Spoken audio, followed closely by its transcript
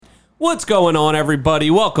What's going on, everybody?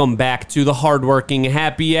 Welcome back to the Hardworking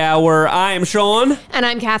Happy Hour. I am Sean. And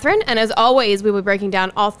I'm Catherine. And as always, we will be breaking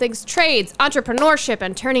down all things trades, entrepreneurship,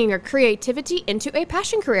 and turning your creativity into a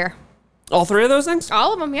passion career. All three of those things?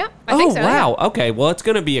 All of them, yeah. I think so. Wow. Yeah. Okay, well, it's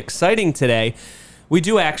going to be exciting today. We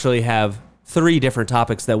do actually have 3 different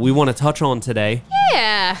topics that we want to touch on today.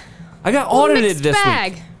 Yeah. I got audited this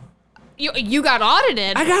bag. week. You got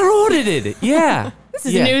audited? I got audited, yeah. This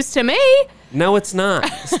is news to me. No, it's not.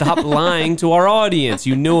 Stop lying to our audience.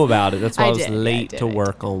 You knew about it. That's why I was late to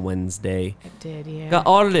work on Wednesday. I did, yeah. Got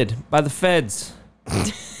audited by the feds.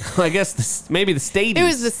 I guess maybe the state. It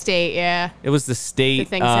was the state, yeah. It was the state. The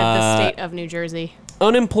thing said the state of New Jersey.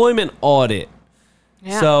 Unemployment audit.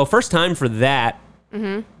 Yeah. So first time for that.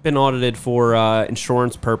 Mm-hmm. Been audited for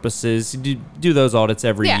insurance purposes. You do those audits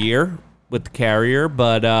every year with the carrier,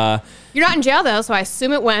 but you're not in jail though, so I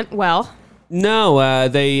assume it went well. No,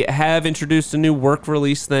 they have introduced a new work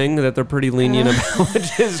release thing that they're pretty lenient about,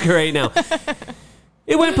 which is great. Now,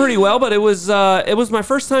 it went pretty well, but it was my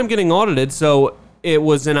first time getting audited, so it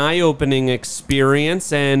was an eye-opening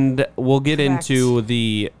experience, and we'll get into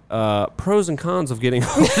the pros and cons of getting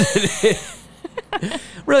audited.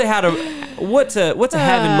 Really, what to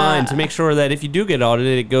have in mind to make sure that if you do get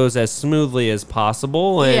audited, it goes as smoothly as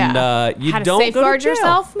possible, and you how to don't safeguard go to jail.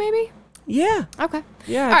 yourself, maybe. Yeah. Okay.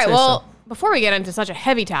 Yeah. All right. Well. Before we get into such a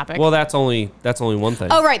heavy topic. Well, that's only one thing.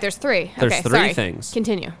 Oh, right. There's 3. There's okay, 3 sorry. things.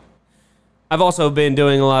 Continue. I've also been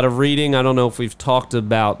doing a lot of reading. I don't know if we've talked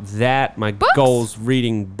about that. My goal's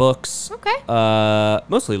reading books. Okay.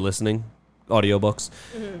 Mostly listening, audiobooks.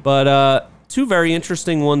 Mm-hmm. But 2 very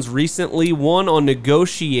interesting ones recently. One on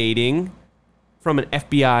negotiating from an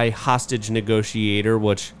FBI hostage negotiator,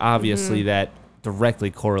 which obviously that directly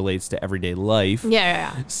correlates to everyday life.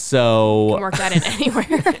 Yeah. So you can work that in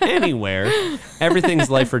anywhere. Anywhere. Everything's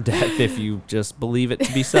life or death if you just believe it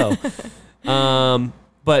to be so.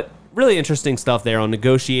 But really interesting stuff there on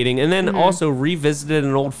negotiating. And then also revisited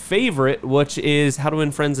an old favorite, which is How to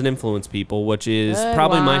Win Friends and Influence People, which is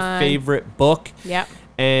probably my favorite book. Yep.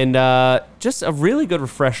 And just a really good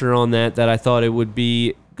refresher on that I thought it would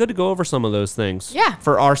be good to go over some of those things. Yeah.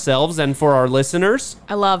 For ourselves and for our listeners.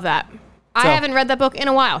 I love that. I haven't read that book in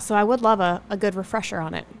a while, so I would love a good refresher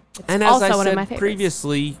on it. It's and also as I one said of my favorites.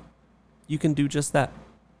 previously, you can do just that.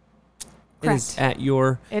 Correct. It is at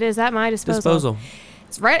your It is at my disposal.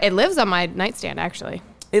 It's right. It lives on my nightstand, actually.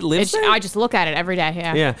 It lives there? I just look at it every day.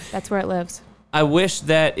 Yeah. That's where it lives. I wish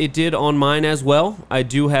that it did on mine as well. I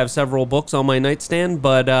do have several books on my nightstand,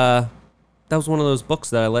 but that was one of those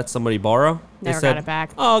books that I let somebody borrow. Never got it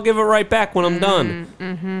back. Oh, I'll give it right back when I'm done.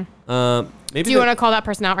 Mm-hmm. Maybe do you want to call that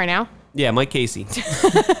person out right now? Yeah, Mike Casey.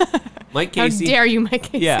 Mike Casey. How dare you, Mike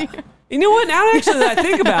Casey? Yeah. You know what? Now actually that I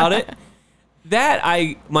think about it,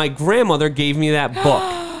 my grandmother gave me that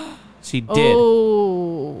book. She did.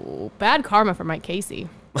 Oh, bad karma for Mike Casey.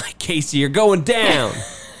 Mike Casey, you're going down.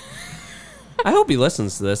 I hope he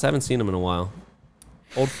listens to this. I haven't seen him in a while.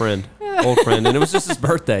 Old friend. And it was just his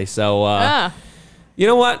birthday. So, you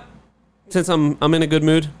know what? Since I'm in a good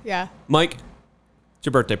mood. Yeah. Mike, it's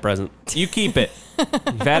your birthday present. You keep it.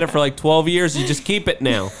 You've had it for like 12 years. You just keep it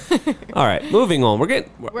now. All right, moving on. We're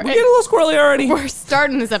getting a little squirrely already. We're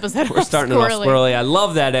starting this episode. We're starting it off squirrely. I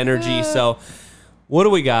love that energy. So, what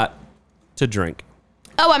do we got to drink?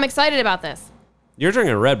 Oh, I'm excited about this. You're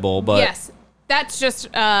drinking a Red Bull, but yes, that's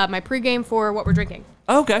just my pregame for what we're drinking.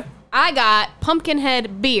 Okay. I got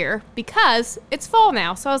Pumpkinhead beer because it's fall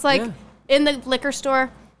now. So I was like, in the liquor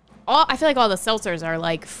store. I feel like all the seltzers are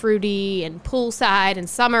like fruity and poolside and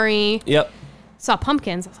summery. Yep. Saw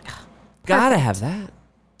pumpkins. I was like, oh, gotta have that.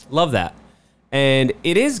 Love that. And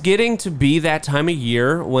it is getting to be that time of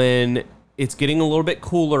year when it's getting a little bit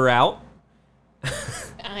cooler out.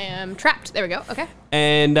 I am trapped. There we go. Okay.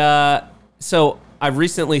 And so I've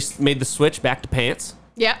recently made the switch back to pants.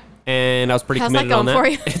 Yep. And I was pretty committed on that. How's that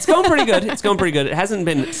going for you? It's going pretty good. It's going pretty good. It hasn't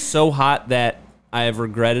been so hot that I have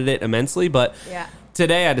regretted it immensely, but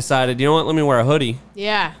today I decided, you know what, let me wear a hoodie.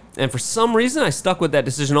 Yeah. And for some reason, I stuck with that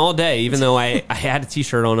decision all day, even though I had a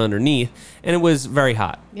t-shirt on underneath, and it was very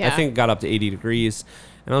hot. Yeah. I think it got up to 80 degrees,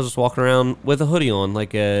 and I was just walking around with a hoodie on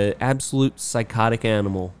like an absolute psychotic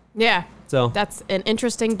animal. Yeah. So that's an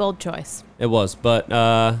interesting, bold choice. It was, but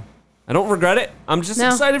I don't regret it. I'm just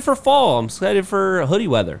excited for fall. I'm excited for hoodie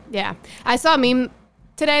weather. Yeah. I saw a meme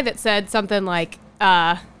today that said something like,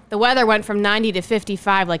 the weather went from 90 to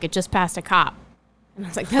 55 like it just passed a cop. And I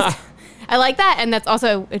was like, that's, I like that. And that's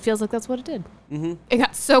also, it feels like that's what it did. Mm-hmm. It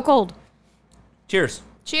got so cold. Cheers.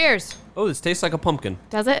 Cheers. Oh, this tastes like a pumpkin.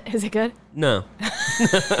 Does it? Is it good? No.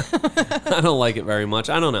 I don't like it very much.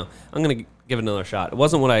 I don't know. I'm going to give it another shot. It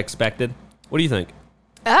wasn't what I expected. What do you think?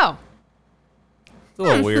 Oh, a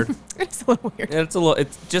little weird. It's a little weird.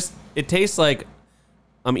 It tastes like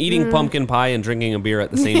I'm eating pumpkin pie and drinking a beer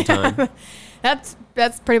at the same time. That's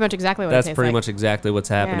pretty much exactly what it tastes like. That's pretty much exactly what's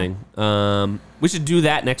happening. Yeah. We should do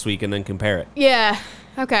that next week and then compare it. Yeah.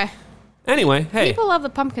 Okay. Anyway, hey. People love the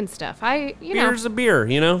pumpkin stuff. Beer's a beer,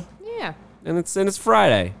 Yeah. And it's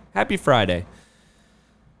Friday. Happy Friday.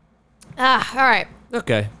 All right.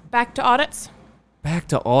 Okay. Back to audits. Back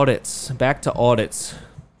to audits.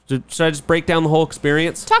 Should I just break down the whole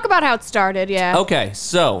experience? Talk about how it started, yeah. Okay,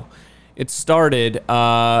 so it started,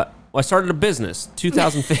 I started a business,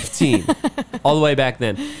 2015, all the way back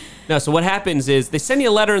then. No, so what happens is they send you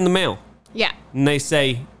a letter in the mail. Yeah. And they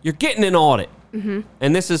say, you're getting an audit. Mm-hmm.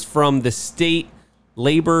 And this is from the state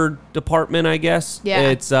labor department, I guess. Yeah.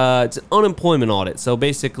 It's an unemployment audit. So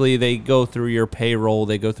basically they go through your payroll,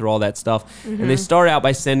 they go through all that stuff. And they start out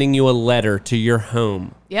by sending you a letter to your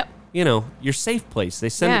home. Yep. Your safe place. They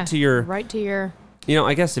send it to your... Right to your...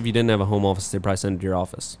 I guess if you didn't have a home office, they'd probably send it to your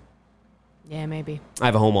office. Yeah, maybe. I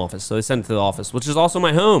have a home office, so they send it to the office, which is also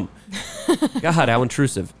my home. God, how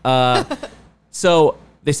intrusive. So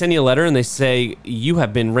they send you a letter and they say, you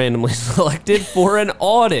have been randomly selected for an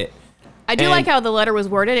audit. I do like how the letter was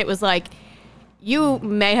worded. It was like, you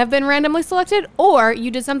may have been randomly selected or you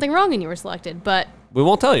did something wrong and you were selected, but... We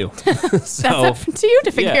won't tell you. That's up to you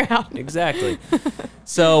to figure out. Exactly.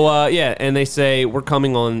 So, and they say, we're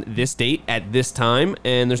coming on this date at this time,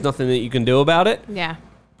 and there's nothing that you can do about it. Yeah.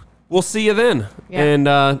 We'll see you then. Yeah. And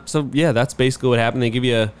that's basically what happened. They give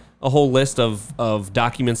you a whole list of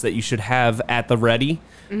documents that you should have at the ready.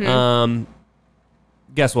 Mm-hmm.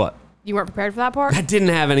 Guess what? You weren't prepared for that part? I didn't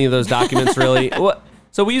have any of those documents, really.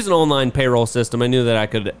 So we use an online payroll system. I knew that I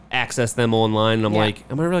could access them online, and I'm like,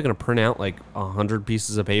 am I really going to print out like 100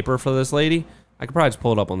 pieces of paper for this lady? I could probably just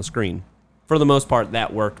pull it up on the screen. For the most part,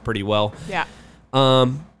 that worked pretty well. Yeah.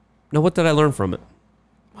 Now, what did I learn from it?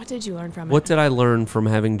 What did you learn from it? What did I learn from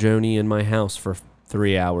having Joni in my house for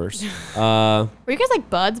 3 hours? Were you guys like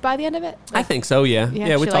buds by the end of it? I think so, yeah.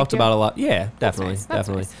 Yeah, we talked about a lot. Yeah, definitely. That's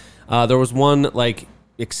nice. There was one like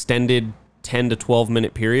extended 10 to 12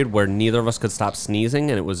 minute period where neither of us could stop sneezing,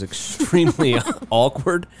 and it was extremely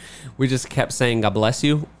awkward. We just kept saying God bless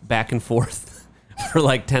you back and forth for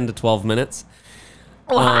like 10 to 12 minutes.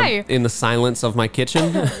 Why? In the silence of my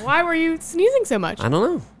kitchen. Why were you sneezing so much? I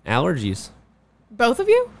don't know. Allergies. Both of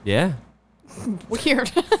you? Yeah.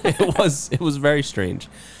 Weird. It was very strange.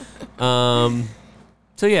 So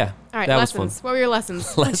yeah. All right, that lessons. was fun. What were your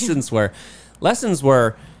lessons? Lessons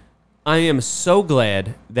were I am so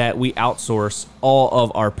glad that we outsource all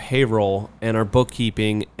of our payroll and our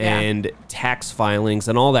bookkeeping and tax filings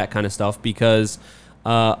and all that kind of stuff, because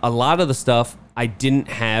a lot of the stuff I didn't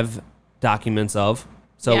have documents of.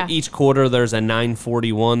 So each quarter there's a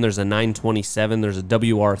 941, there's a 927, there's a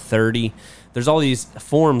WR30. There's all these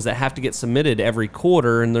forms that have to get submitted every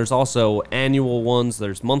quarter, and there's also annual ones,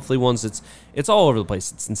 there's monthly ones. It's all over the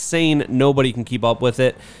place. It's insane. Nobody can keep up with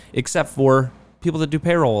it except for people that do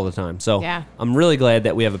payroll all the time. So I'm really glad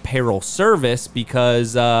that we have a payroll service,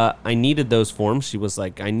 because I needed those forms. She was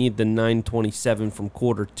like, I need the 927 from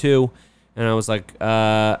quarter 2. And I was like,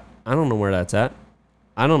 I don't know where that's at.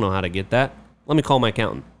 I don't know how to get that. Let me call my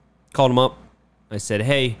accountant. Called him up. I said,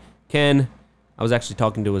 hey, Ken. I was actually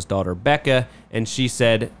talking to his daughter, Becca, and she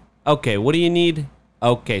said, okay, what do you need?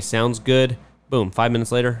 Okay, sounds good. Boom, 5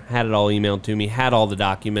 minutes later, had it all emailed to me, had all the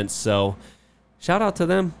documents. So shout out to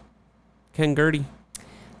them. Ken Gertie.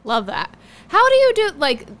 Love that. How do you do,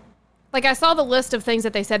 like I saw the list of things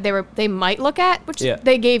that they said they might look at, which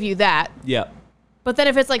they gave you that. Yeah. But then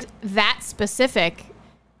if it's like that specific,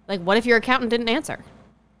 like what if your accountant didn't answer?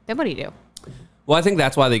 Then what do you do? Well, I think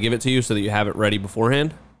that's why they give it to you, so that you have it ready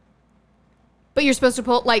beforehand. But you're supposed to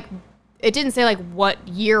pull, like, it didn't say like what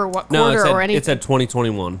year or what quarter or anything. It said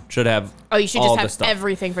 2021. Should have. Oh, you should just have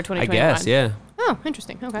everything for 2021. I guess, yeah. Oh,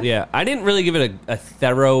 interesting. Okay. Yeah, I didn't really give it a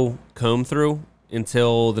thorough comb through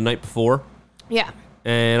until the night before. Yeah.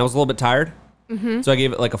 And I was a little bit tired. Mm-hmm. So I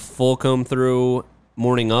gave it like a full comb through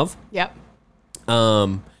morning of. Yep.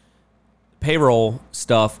 Payroll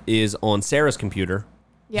stuff is on Sarah's computer.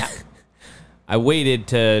 Yeah. I waited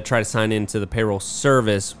to try to sign into the payroll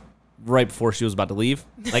service right before she was about to leave,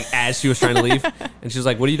 like as she was trying to leave. And she was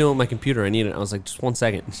like, what are you doing with my computer? I need it. I was like, just 1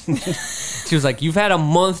 second. She was like, you've had a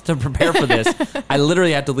month to prepare for this. I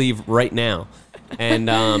literally had to leave right now. And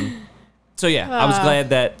so, yeah, I was glad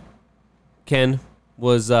that Ken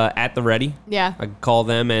was at the ready. Yeah. I could call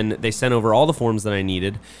them, and they sent over all the forms that I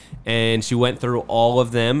needed. And she went through all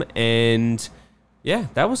of them. And, yeah,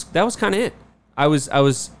 that was kind of it. I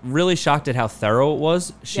was really shocked at how thorough it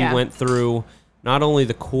was. She went through not only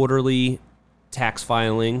the quarterly tax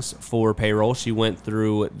filings for payroll. She went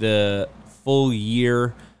through the full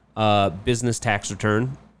year business tax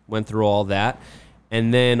return, went through all that,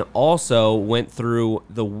 and then also went through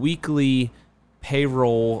the weekly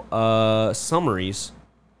payroll summaries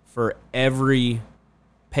for every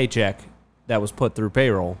paycheck that was put through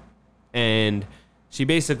payroll. And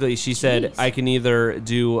she said, I can either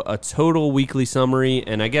do a total weekly summary,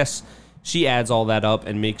 and I guess she adds all that up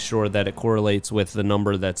and makes sure that it correlates with the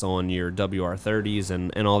number that's on your WR30s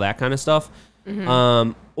and all that kind of stuff.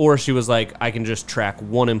 Mm-hmm. Or she was like, I can just track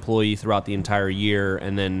one employee throughout the entire year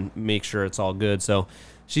and then make sure it's all good. So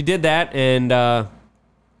she did that, and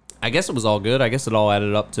I guess it was all good. I guess it all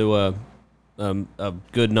added up to a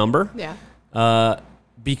good number. Yeah.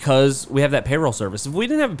 Because we have that payroll service. If we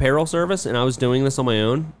didn't have a payroll service and I was doing this on my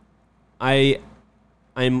own, I'm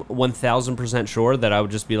 1,000% sure that I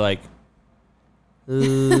would just be like,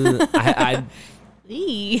 Joni,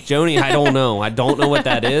 I don't know. I don't know what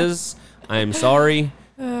that is. I'm sorry.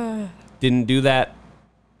 Didn't do that.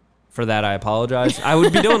 For that, I apologize. I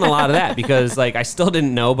would be doing a lot of that because, like, I still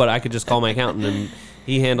didn't know, but I could just call my accountant and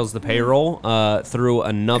he handles the payroll through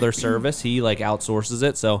another service. He like outsources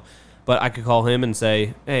it. So, but I could call him and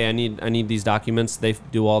say, hey, I need these documents. They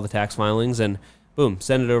do all the tax filings, and boom,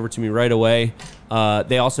 send it over to me right away.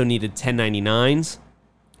 They also needed 1099s.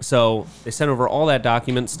 So they sent over all that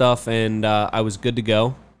document stuff, and I was good to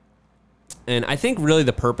go. And I think really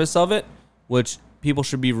the purpose of it, which people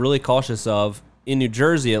should be really cautious of, in New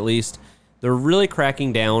Jersey at least, they're really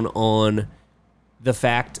cracking down on the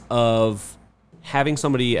fact of having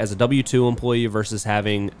somebody as a W-2 employee versus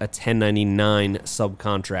having a 1099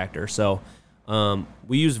 subcontractor. So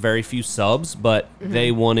we use very few subs, but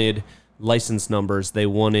they wanted license numbers. They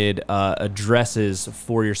wanted addresses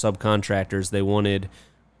for your subcontractors. They wanted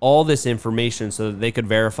all this information so that they could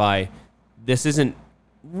verify this isn't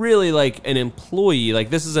really like an employee. Like,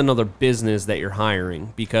 this is another business that you're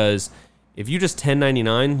hiring. Because if you just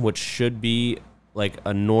 1099, which should be like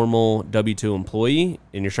a normal W-2 employee,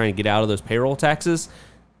 and you're trying to get out of those payroll taxes,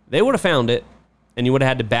 they would have found it, and you would have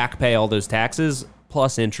had to back pay all those taxes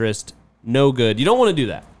plus interest. No good. You don't want to do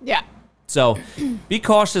that. Yeah. So be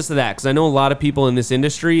cautious of that, because I know a lot of people in this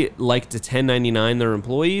industry like to 1099 their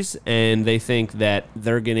employees, and they think that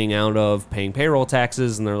they're getting out of paying payroll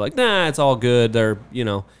taxes, and they're like, nah, it's all good. They're,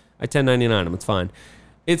 I 1099 them. It's fine.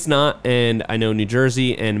 It's not, and I know New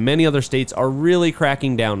Jersey and many other states are really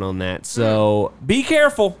cracking down on that. So be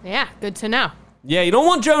careful. Yeah, good to know. Yeah, you don't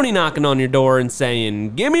want Joni knocking on your door and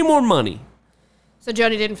saying, give me more money. So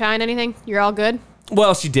Joni didn't find anything? You're all good?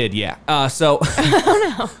 Well, she did, yeah. Oh, no.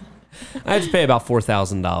 I had to pay about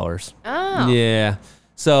 $4,000. Oh. Yeah.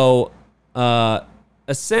 So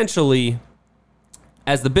essentially,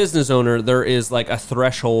 as the business owner, there is like a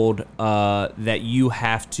threshold that you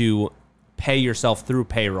have to pay yourself through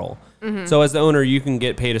payroll. Mm-hmm. So as the owner, you can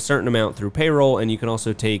get paid a certain amount through payroll, and you can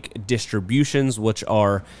also take distributions, which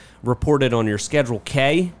are reported on your Schedule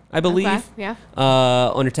K, I believe, okay. Yeah.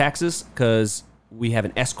 On your taxes, because we have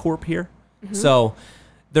an S Corp here. Mm-hmm. So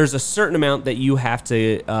there's a certain amount that you have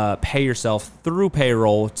to pay yourself through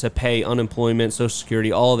payroll to pay unemployment, Social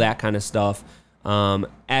Security, all of that kind of stuff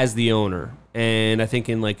as the owner. And I think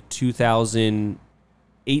in like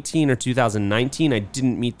 2018 or 2019, I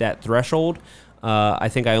didn't meet that threshold. I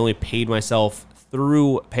think I only paid myself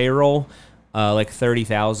through payroll like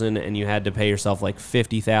 $30,000, and you had to pay yourself like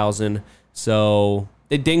 $50,000. So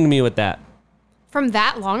they dinged me with that. From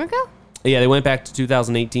that long ago? Yeah, they went back to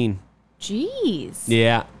 2018. Jeez.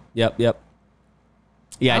 Yeah. Yep. Yeah,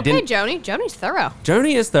 okay, I didn't. Joni's thorough.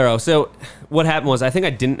 Joni is thorough. So what happened was, I think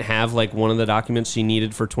I didn't have like one of the documents she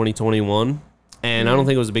needed for 2021. And I don't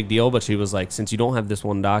think it was a big deal, but she was like, since you don't have this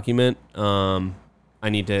one document, I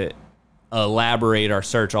need to elaborate our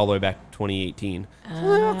search all the way back to 2018.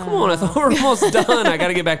 Oh, come on, I thought we were almost done. I got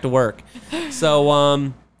to get back to work.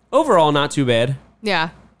 So overall, not too bad.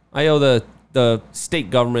 Yeah. I owe the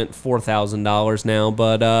state government $4,000 now,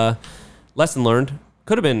 but lesson learned.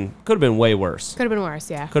 Could have been way worse. Could have been worse,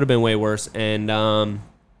 yeah. Could have been way worse. And learned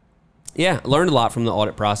a lot from the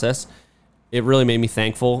audit process. It really made me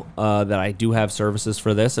thankful that I do have services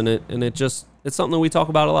for this, and it's something that we talk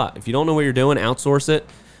about a lot. If you don't know what you're doing, outsource it,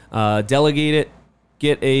 delegate it,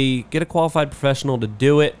 get a qualified professional to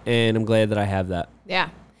do it, and I'm glad that I have that. Yeah.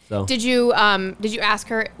 So did you ask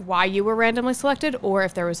her why you were randomly selected, or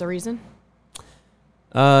if there was a reason?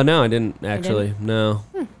 No, I didn't actually. No.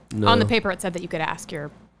 No. On the paper, it said that you could ask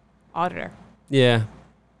your auditor. Yeah.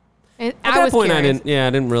 At that point, curious. I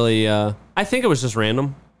didn't really. I think it was just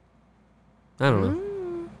random. I don't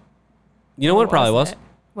know. You know what it probably was?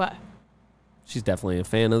 What? She's definitely a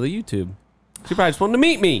fan of the YouTube. She probably just wanted to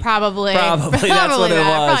meet me. Probably. That's what it was.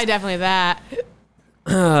 Probably definitely that.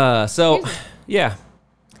 So, yeah,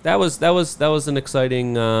 that was an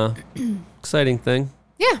exciting exciting thing.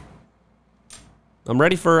 Yeah. I'm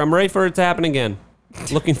ready for it to happen again.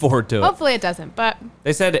 Looking forward to it. Hopefully it doesn't, but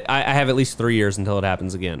They said I have at least 3 years until it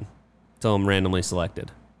happens again, until I'm randomly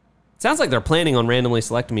selected. Sounds like they're planning on randomly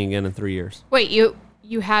selecting me again in 3 years. wait, you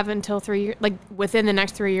have until 3 years, like within the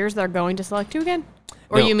next 3 years, they're going to select you again?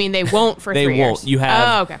 Or No. you mean they won't for They 3 won't. years? You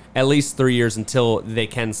have okay. at least 3 years until they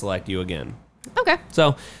can select you again. Okay.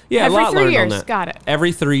 So, yeah, Every a lot 3 learned years. on that. Got it.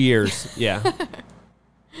 Every 3 years, yeah.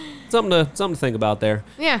 something to think about there.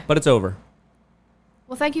 Yeah. But it's over.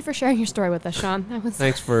 Well, thank you for sharing your story with us, Sean. That was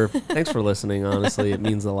Thanks for listening. Honestly, it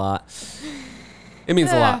means a lot. It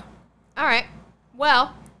means a lot. All right.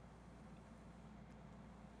 Well,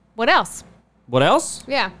 what else? What else?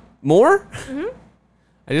 Yeah. More? Mm-hmm.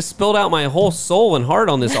 I just spilled out my whole soul and heart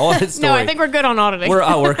on this audit story. No, I think we're good on auditing. We're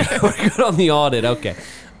good on the audit. Okay.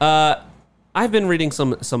 I've been reading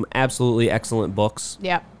some absolutely excellent books.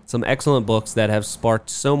 Yeah. Some excellent books that have sparked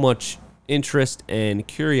so much interest and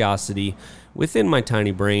curiosity within my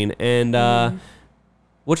tiny brain. And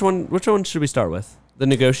which one should we start with? The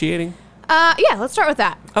negotiating? Yeah, let's start with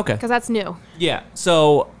that. Okay. Because that's new Yeah.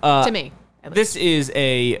 So to me. At least. this is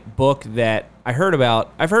a book that I've heard about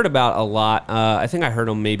a lot. I think I heard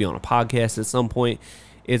them maybe on a podcast at some point.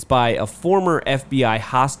 It's by a former FBI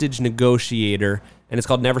hostage negotiator, and it's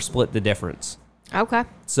called Never Split the Difference. Okay.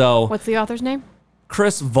 So What's the author's name?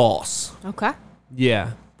 Chris Voss. Okay.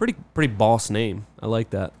 Yeah. Pretty boss name. I like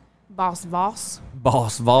that. Boss Voss.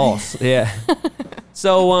 Boss Voss. Yeah.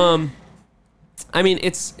 So, I mean,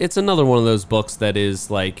 it's another one of those books that is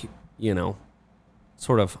like,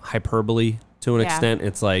 sort of hyperbole to an Yeah. extent.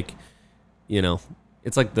 It's like,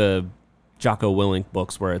 it's like the Jocko Willink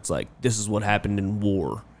books where it's like, this is what happened in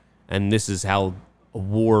war, and this is how a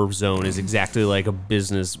war zone is exactly like a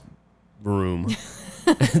business room.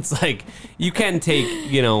 It's like you can take,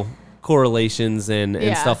 correlations and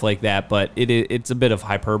Yeah. stuff like that, but it's a bit of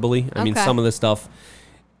hyperbole. I mean, Okay. some of the stuff,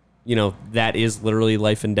 that is literally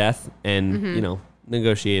life and death, and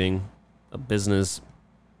negotiating a business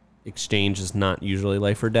exchange is not usually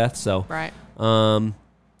life or death. So, Right.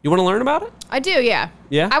 you want to learn about it? I do, yeah.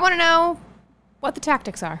 Yeah? I want to know what the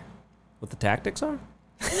tactics are. What the tactics are?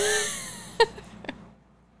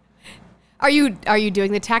 Are you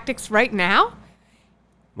doing the tactics right now?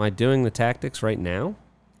 Am I doing the tactics right now?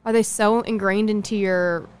 Are they so ingrained into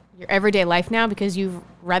your everyday life now because you've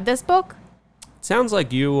read this book? Sounds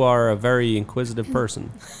like you are a very inquisitive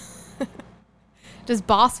person. Does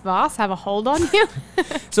Boss Voss have a hold on you?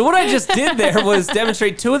 So what I just did there was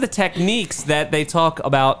demonstrate two of the techniques that they talk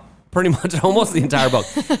about pretty much almost the entire book,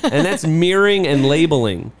 and that's mirroring and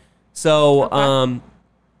labeling. So Okay.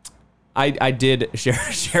 I did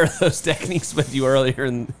share those techniques with you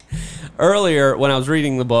earlier when I was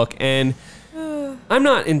reading the book, and I'm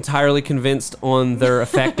not entirely convinced on their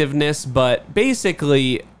effectiveness, but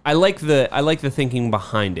basically I like the thinking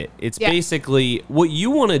behind it. It's Yeah. basically what you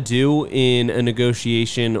want to do in a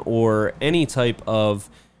negotiation or any type of,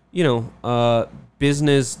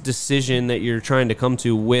 business decision that you're trying to come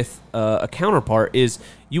to with a counterpart is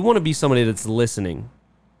you want to be somebody that's listening.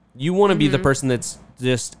 You want to be the person that's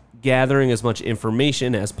just gathering as much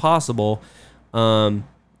information as possible.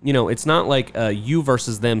 It's not like a you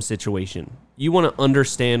versus them situation. You want to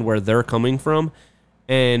understand where they're coming from,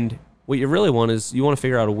 and what you really want is you want to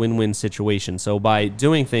figure out a win-win situation. So by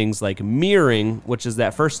doing things like mirroring, which is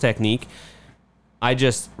that first technique, I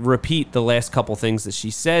just repeat the last couple things that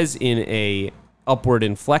she says in a upward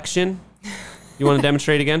inflection. You want to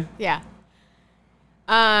demonstrate again? Yeah.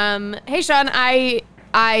 Hey, Sean,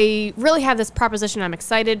 I really have this proposition I'm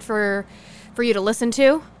excited for you to listen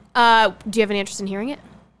to. Do you have any interest in hearing it?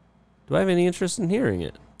 Do I have any interest in hearing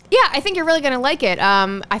it? Yeah, I think you're really going to like it.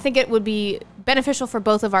 I think it would be beneficial for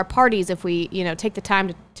both of our parties if we, take the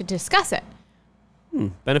time to discuss it.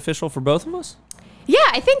 Beneficial for both of us? Yeah,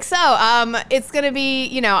 I think so. It's going to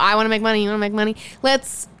be, I want to make money, you want to make money.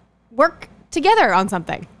 Let's work together on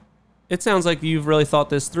something. It sounds like you've really thought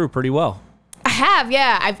this through pretty well. I have,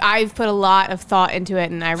 yeah. I've put a lot of thought into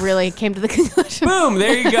it, and I really came to the conclusion. Boom,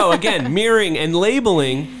 there you go. Again, mirroring and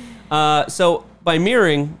labeling. So by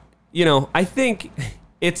mirroring, I think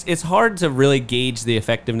it's hard to really gauge the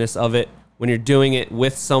effectiveness of it when you're doing it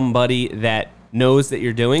with somebody that knows that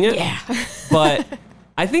you're doing it. Yeah. But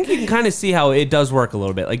I think you can kind of see how it does work a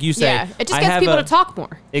little bit. Like you say, Yeah, it just gets people to talk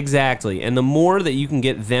more. Exactly. And the more that you can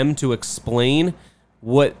get them to explain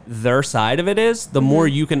what their side of it is, the more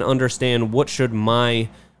you can understand what should my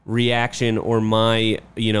reaction or my,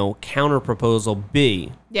 counter proposal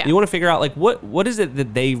be? Yeah. You want to figure out like what is it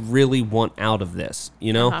that they really want out of this,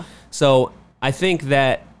 Uh-huh. So I think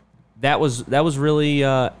that was really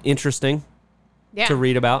interesting Yeah. to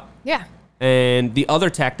read about. Yeah. And the other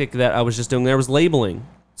tactic that I was just doing there was labeling.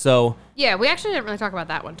 So Yeah, we actually didn't really talk about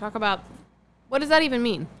that one. Talk about, what does that even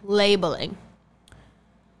mean? Labeling.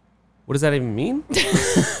 what does that even mean?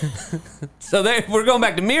 So we're going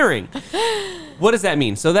back to mirroring. What does that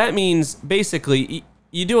mean? So that means basically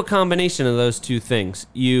you do a combination of those two things.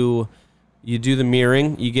 You do the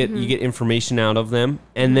mirroring, you get information out of them,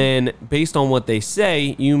 and then based on what they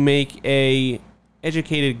say, you make a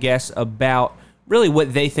educated guess about really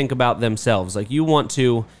what they think about themselves. Like you want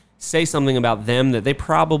to say something about them that they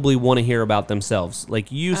probably want to hear about themselves.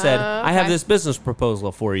 Like you said, I have Okay. this business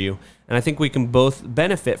proposal for you, and I think we can both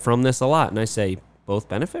benefit from this a lot. And I say, both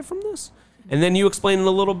benefit from this? And then you explain it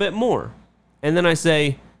a little bit more. And then I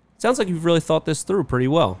say, sounds like you've really thought this through pretty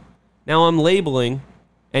well. Now I'm labeling,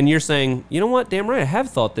 and you're saying, you know what, damn right, I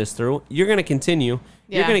have thought this through. You're going to continue.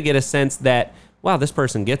 You're Yeah. going to get a sense that, wow, this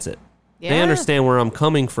person gets it. They Yeah. understand where I'm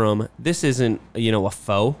coming from. This isn't, a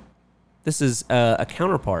foe. This is a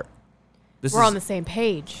counterpart. We're on the same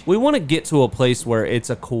page. We want to get to a place where it's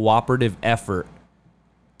a cooperative effort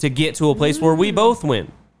to get to a place where we both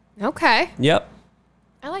win. Okay. Yep.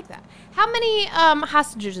 I like that. How many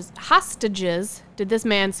hostages did this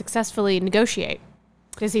man successfully negotiate?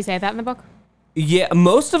 Does he say that in the book? Yeah,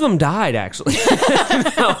 most of them died, actually.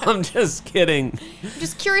 No, I'm just kidding. I'm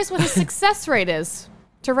just curious what his success rate is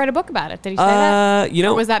to write a book about it. Did he say that?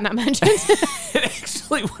 Or was that not mentioned? It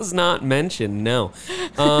actually was not mentioned, no.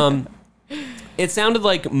 It sounded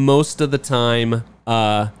like most of the time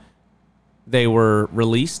they were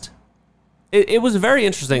released. It was very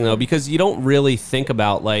interesting, though, because you don't really think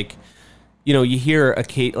about, like, you hear a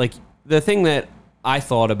case, like, the thing that I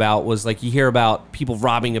thought about was, like, you hear about people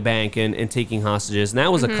robbing a bank and taking hostages, and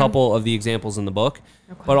that was a couple of the examples in the book.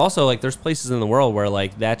 Okay. But also, like, there's places in the world where,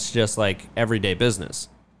 like, that's just, like, everyday business.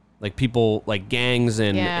 Like, people, like, gangs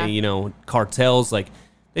and, cartels, like,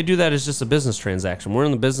 they do that as just a business transaction. We're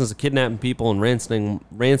in the business of kidnapping people and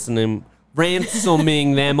ransoming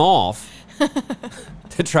them off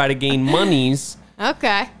to try to gain monies.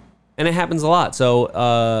 Okay. And it happens a lot.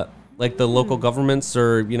 So, like the local governments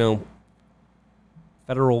or,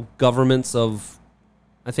 federal governments of,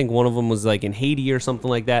 I think one of them was like in Haiti or something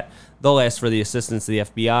like that. They'll ask for the assistance of the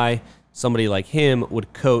FBI. Somebody like him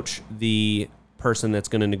would coach the person that's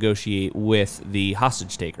going to negotiate with the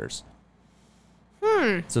hostage takers.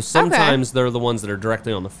 So sometimes they're the ones that are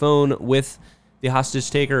directly on the phone with the hostage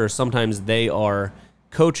taker, or sometimes they are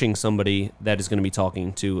coaching somebody that is going to be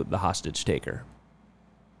talking to the hostage taker.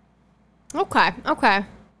 Okay.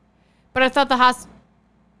 But I thought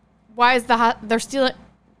why is they're stealing?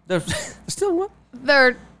 They're stealing what?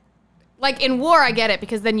 They're, like, in war, I get it,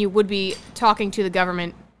 because then you would be talking to the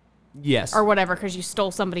government Yes. or whatever, because you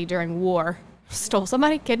stole somebody during war. Stole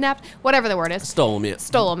somebody? Kidnapped? Whatever the word is. Stole them, yeah.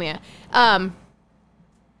 Stole them, yeah.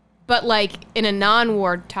 But, like, in a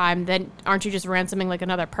non-war time, then aren't you just ransoming, like,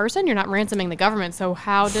 another person? You're not ransoming the government, so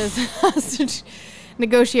how does a hostage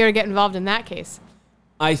negotiator get involved in that case?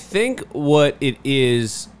 I think what it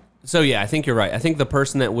is... So, yeah, I think you're right. I think the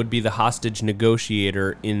person that would be the hostage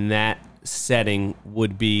negotiator in that setting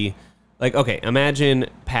would be... Like, okay, imagine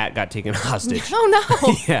Pat got taken hostage. Oh,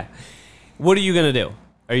 no. Yeah. What are you going to do?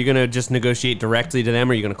 Are you going to just negotiate directly to them?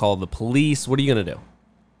 Or are you going to call the police? What are you going to do?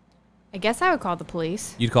 I guess I would call the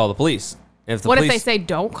police. You'd call the police. If What if they say,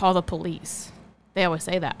 don't call the police? They always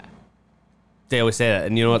say that. They always say that.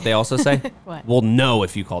 And you know what they also say? What? We'll know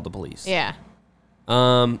if you called the police. Yeah.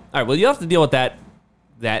 All right, well, you have to deal with that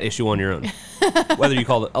issue on your own. Whether you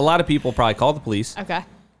call it... A lot of people probably call the police. Okay.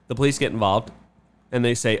 The police get involved. And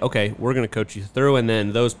they say, okay, we're going to coach you through. And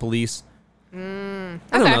then those police... I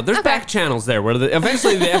don't know. There's back channels there where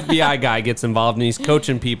eventually the FBI guy gets involved and he's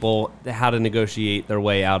coaching people how to negotiate their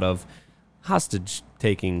way out of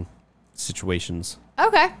hostage-taking situations.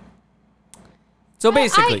 Okay. So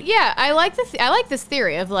basically... I like this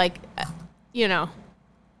theory of, like,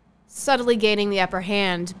 subtly gaining the upper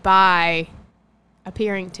hand by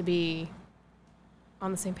appearing to be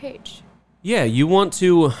on the same page. Yeah, you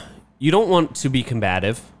don't want to be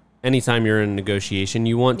combative anytime you're in a negotiation.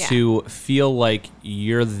 You want to feel like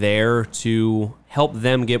you're there to help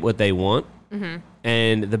them get what they want. Mm-hmm.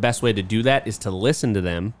 And the best way to do that is to listen to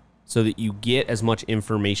them so that you get as much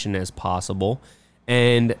information as possible.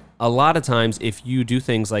 And a lot of times, if you do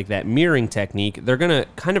things like that mirroring technique, they're going to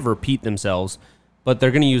kind of repeat themselves, but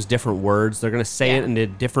they're going to use different words. They're going to say it in a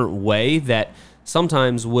different way that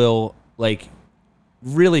sometimes will, like,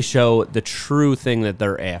 really show the true thing that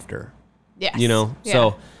they're after. Yes. You know, Yeah.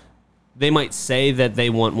 so they might say that they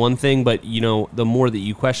want one thing, but you know, the more that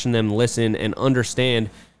you question them, listen, and understand,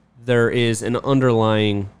 there is an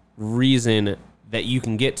underlying reason that you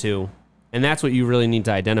can get to, and that's what you really need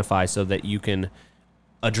to identify so that you can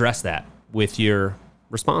address that with your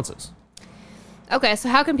responses. Okay, so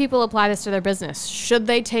how can people apply this to their business? Should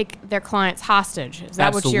they take their clients hostage? Is that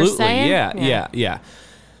Absolutely. what you're saying? Yeah.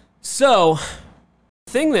 So,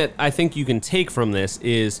 the thing that I think you can take from this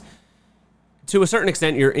is, to a certain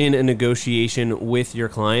extent, you're in a negotiation with your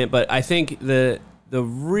client, but I think the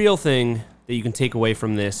real thing that you can take away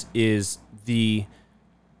from this is the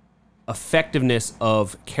effectiveness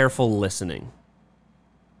of careful listening.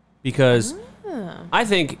 Because I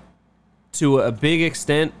think, to a big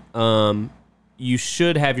extent, you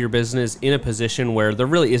should have your business in a position where there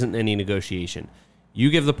really isn't any negotiation. You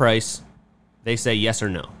give the price, they say yes or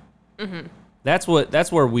no. Mm-hmm.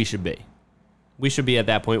 That's where we should be. We should be at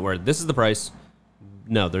that point where this is the price.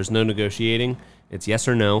 No, there's no negotiating. It's yes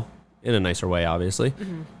or no, in a nicer way, obviously.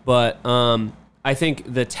 Mm-hmm. But I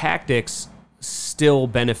think the tactics still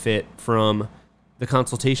benefit from the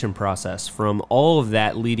consultation process, from all of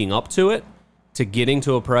that leading up to it, to getting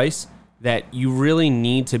to a price, that you really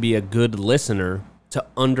need to be a good listener to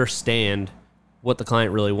understand what the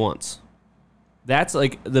client really wants. That's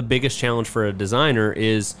like the biggest challenge for a designer,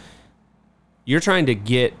 is you're trying to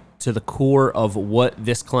get to the core of what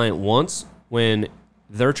this client wants when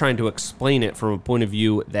they're trying to explain it from a point of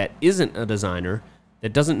view that isn't a designer,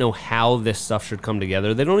 that doesn't know how this stuff should come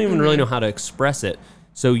together. They don't even really know how to express it.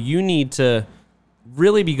 So you need to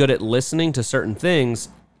really be good at listening to certain things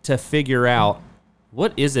to figure out,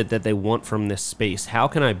 what is it that they want from this space? How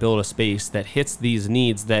can I build a space that hits these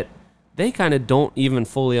needs that they kind of don't even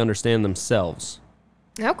fully understand themselves?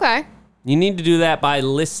 Okay. You need to do that by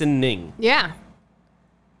listening. Yeah.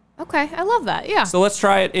 Okay, I love that. Yeah. So let's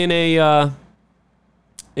try it in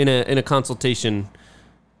a consultation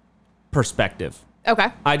perspective. Okay.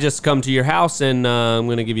 I just come to your house and I'm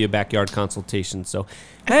going to give you a backyard consultation. So,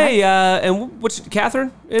 hey, and what's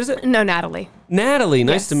Catherine? Is it? No, Natalie. Natalie,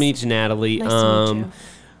 nice Yes. to meet you, Natalie. Nice to meet you.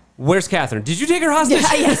 Where's Catherine? Did you take her hostage?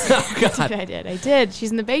 Yeah, yes. Oh, God. I did.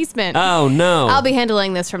 She's in the basement. Oh, no. I'll be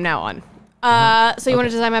handling this from now on. So you want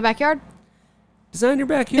to design my backyard? Design your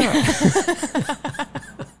backyard.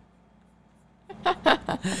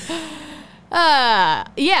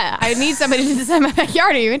 Yeah, I need somebody to design my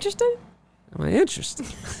backyard. Are you interested? Am I interested?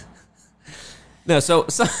 No, so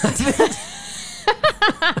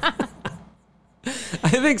I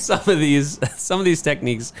think some of these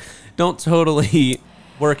techniques don't totally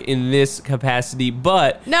work in this capacity,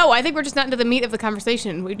 but No, I think we're just not into the meat of the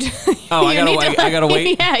conversation. We just, I gotta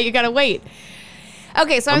wait. Yeah, you gotta wait.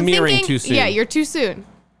 Okay, so I'm mirroring thinking. too soon. Yeah, you're too soon.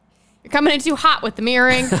 You're coming in too hot with the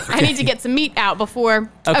mirroring. I need to get some meat out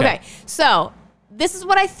before. Okay, so this is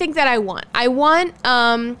what I think that I want. I want.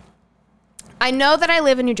 I know that I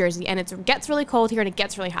live in New Jersey and it gets really cold here and it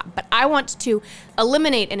gets really hot, but I want to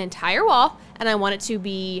eliminate an entire wall, and I want it to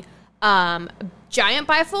be a giant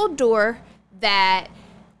bifold door that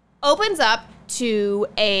opens up to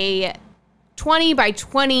a 20 by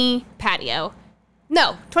 20 patio.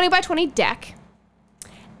 No, 20 by 20 deck.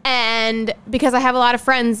 And because I have a lot of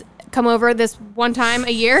friends come over this one time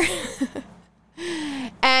a year,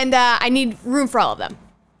 and I need room for all of them.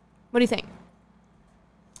 What do you think?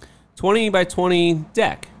 20 by 20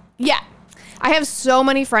 deck. Yeah. I have so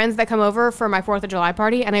many friends that come over for my 4th of July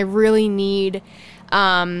party, and I really need,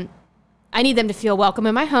 I need them to feel welcome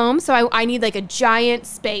in my home. So I need like a giant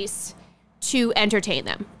space to entertain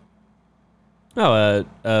them. Oh,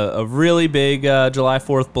 a really big July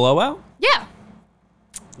 4th blowout? Yeah.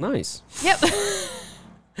 Nice. Yep.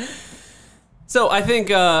 So I think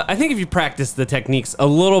if you practice the techniques a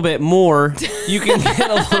little bit more, you can get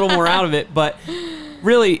a little more out of it. But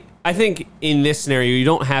really, I think in this scenario, you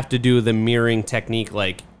don't have to do the mirroring technique,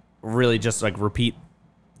 like really just like repeat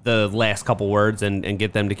the last couple words and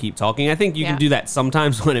get them to keep talking. I think you can do that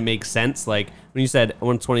sometimes when it makes sense. Like when you said, I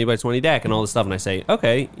want a 20 by 20 deck and all this stuff, and I say,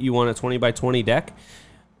 okay, you want a 20 by 20 deck?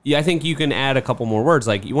 Yeah, I think you can add a couple more words.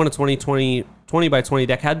 Like, you want a 20 by 20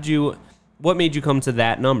 deck. What made you come to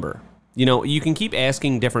that number? You know, you can keep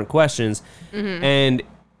asking different questions. Mm-hmm. And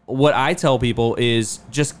what I tell people is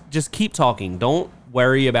just keep talking. Don't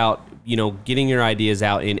worry about, getting your ideas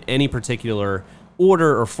out in any particular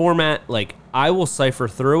order or format. Like, I will cipher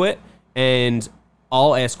through it and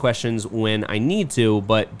I'll ask questions when I need to,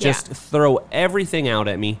 but just throw everything out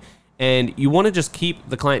at me. And you want to just keep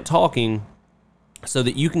the client talking so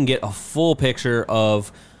that you can get a full picture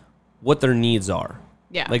of what their needs are.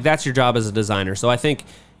 Yeah. Like, that's your job as a designer. So I think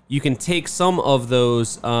you can take some of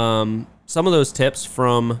those tips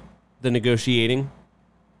from the negotiating.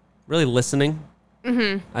 Really listening,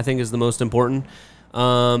 I think, is the most important.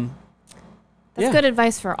 That's good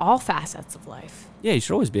advice for all facets of life. Yeah, you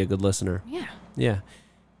should always be a good listener. Yeah. Yeah.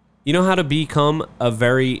 You know how to become a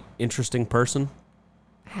very interesting person?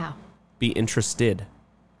 How? Be interested.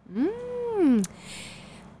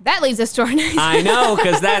 That leads us to our next. I know,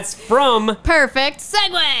 because that's from Perfect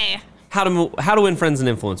segue. How to Win Friends and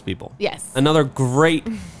Influence People. Yes. Another great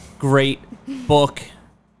book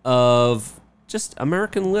of just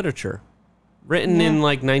American literature, written in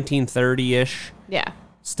like 1930-ish. Yeah.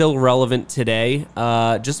 Still relevant today.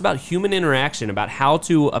 Just about human interaction, about how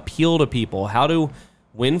to appeal to people, how to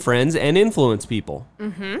win friends and influence people.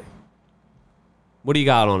 Mm-hmm. What do you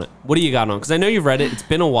got on it? Because I know you've read it. It's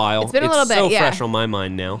been a while. It's been a little bit, so fresh on my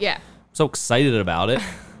mind now. Yeah. I'm so excited about it.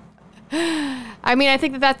 I mean, I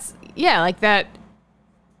think that's, like that,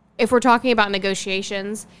 if we're talking about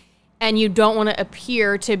negotiations and you don't want to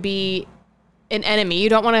appear to be an enemy, you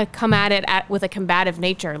don't want to come at it with a combative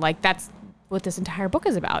nature. Like, that's what this entire book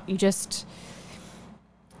is about. You just...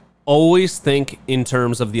 Always think in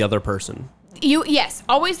terms of the other person.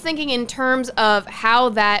 Always thinking in terms of how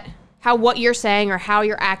what you're saying or how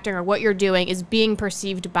you're acting or what you're doing is being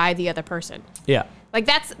perceived by the other person. Yeah. Like,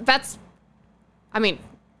 that's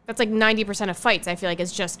like 90% of fights, I feel like,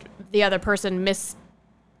 is just the other person I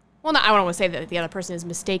don't want to say that the other person is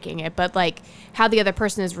mistaking it, but like how the other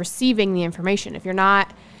person is receiving the information. If you're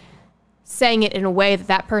not saying it in a way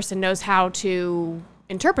that person knows how to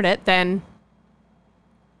interpret it, then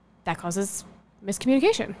that causes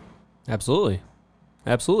miscommunication. Absolutely.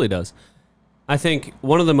 Absolutely does. I think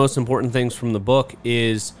one of the most important things from the book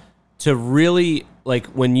is to really, like,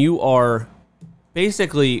 when you are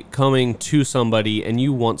basically coming to somebody and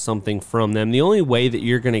you want something from them, the only way that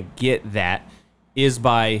you're going to get that is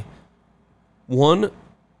by, one,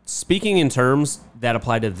 speaking in terms that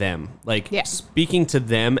apply to them. Like, speaking to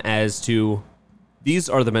them as to, these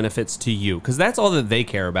are the benefits to you. Because that's all that they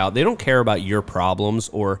care about. They don't care about your problems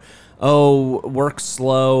or, work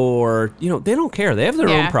slow, or, they don't care. They have their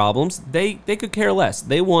own problems. They could care less.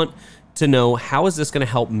 They want to know, how is this going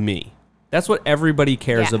to help me? That's what everybody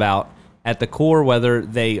cares about at the core, whether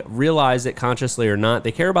they realize it consciously or not.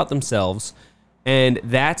 They care about themselves. And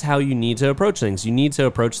that's how you need to approach things. You need to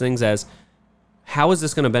approach things as, how is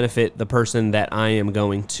this going to benefit the person that I am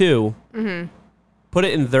going to? Mm-hmm. Put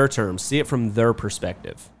it in their terms. See it from their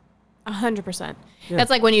perspective. 100%. Yeah. That's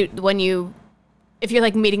like when you, if you're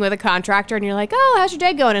like meeting with a contractor and you're like, oh, how's your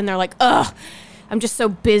day going? And they're like, ugh, I'm just so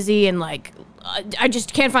busy and like, I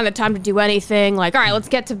just can't find the time to do anything. Like, all right, let's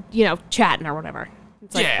get to, chatting or whatever.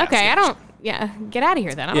 It's like, okay, get out of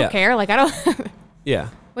here then. I don't care. Like, I don't. Yeah.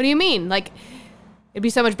 What do you mean? Like, it'd be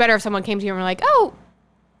so much better if someone came to you and were like, oh,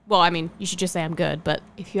 well, I mean, you should just say I'm good. But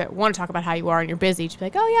if you want to talk about how you are and you're busy, just be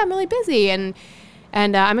like, oh, yeah, I'm really busy. And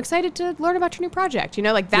I'm excited to learn about your new project.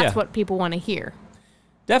 Like, that's what people want to hear.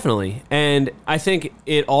 Definitely. And I think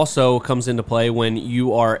it also comes into play when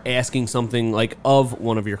you are asking something like of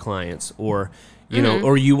one of your clients, or,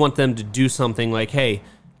 or you want them to do something like, hey,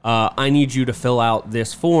 I need you to fill out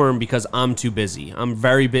this form because I'm too busy. I'm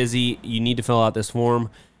very busy. You need to fill out this form.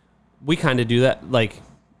 We kind of do that. Like,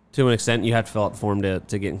 to an extent, you have to fill out the form to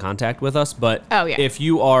get in contact with us. But if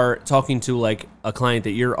you are talking to like a client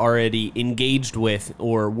that you're already engaged with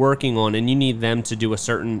or working on, and you need them to do a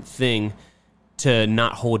certain thing to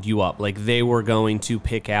not hold you up, like they were going to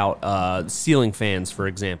pick out ceiling fans, for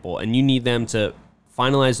example, and you need them to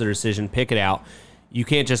finalize their decision, pick it out. You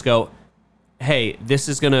can't just go, hey, this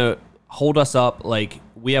is going to hold us up. Like,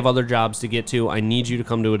 we have other jobs to get to. I need you to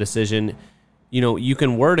come to a decision. You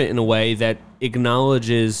can word it in a way that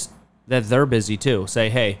acknowledges that they're busy too. Say,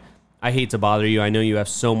 hey, I hate to bother you. I know you have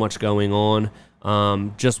so much going on.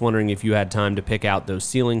 Just wondering if you had time to pick out those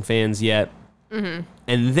ceiling fans yet. Mm-hmm.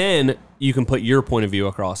 And then you can put your point of view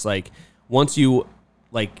across. Like, once you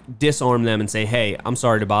like disarm them and say, hey, I'm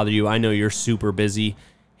sorry to bother you. I know you're super busy.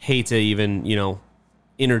 Hate to even,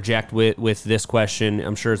 interject with this question.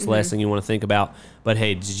 I'm sure it's the last thing you want to think about. But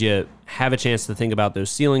hey, did you have a chance to think about those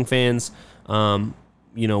ceiling fans?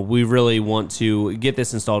 We really want to get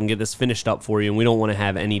this installed and get this finished up for you, and we don't want to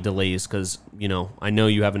have any delays because, I know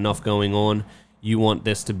you have enough going on. You want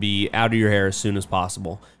this to be out of your hair as soon as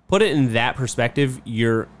possible. Put it in that perspective,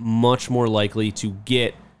 you're much more likely to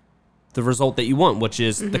get the result that you want, which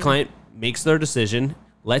is the client makes their decision,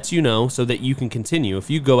 lets you know so that you can continue. If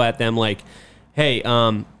you go at them like, hey,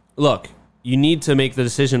 look, you need to make the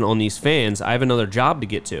decision on these fans. I have another job to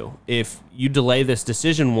get to. If you delay this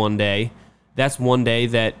decision one day, that's one day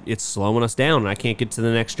that it's slowing us down and I can't get to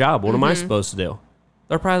the next job. What am I supposed to do?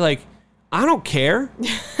 they're probably like, I don't care.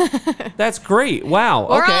 That's great. Wow.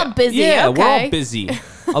 We're okay. all busy. Yeah, okay. we're all busy.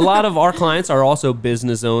 A lot of our clients are also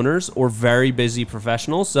business owners or very busy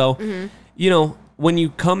professionals. So, when you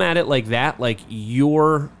come at it like that, like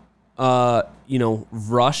your,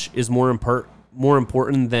 rush is more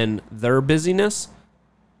important than their busyness,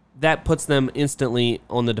 that puts them instantly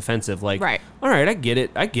on the defensive. Like, right. All right, I get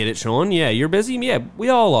it, Sean. Yeah, you're busy. Yeah, we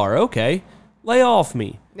all are. Okay. Lay off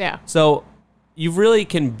me. Yeah. So you really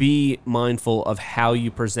can be mindful of how you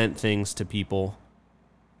present things to people.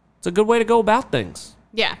 It's a good way to go about things.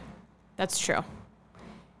 Yeah, that's true.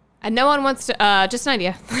 And no one wants to, just an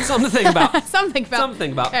idea. Something to think about. Something to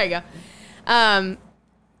think about. There you go.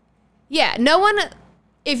 Yeah, no one,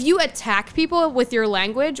 if you attack people with your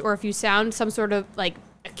language, or if you sound some sort of like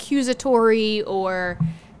accusatory or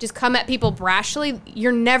just come at people brashly,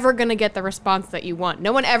 you're never going to get the response that you want.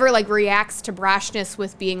 No one ever like reacts to brashness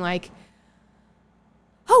with being like,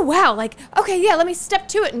 oh wow, like, okay, yeah, let me step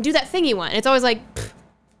to it and do that thing you want. It's always like,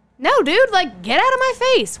 no, dude, like, get out of my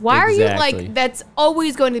face. Why are you like, that's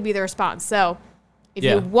always going to be the response. So if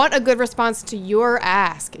you want a good response to your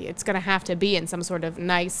ask, it's going to have to be in some sort of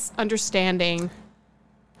nice, understanding,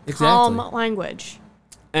 calm language.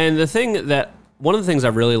 And one of the things I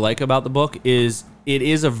really like about the book is it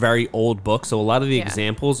is a very old book. So a lot of the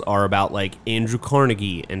examples are about like Andrew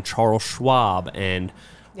Carnegie and Charles Schwab and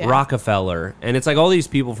Rockefeller. And it's like all these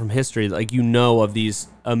people from history, like, of these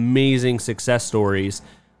amazing success stories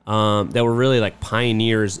that were really like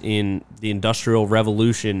pioneers in the Industrial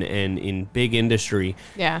Revolution and in big industry.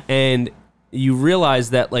 Yeah. And you realize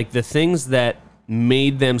that like the things that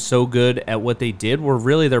made them so good at what they did were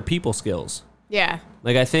really their people skills. Yeah.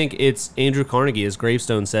 Like, I think it's Andrew Carnegie, his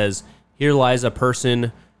gravestone says, here lies a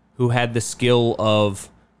person who had the skill of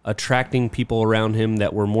attracting people around him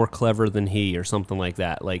that were more clever than he, or something like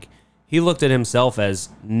that. Like, he looked at himself as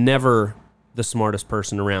never the smartest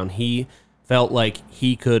person around. He felt like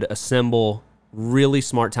he could assemble really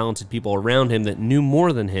smart, talented people around him that knew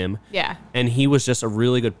more than him. Yeah. And he was just a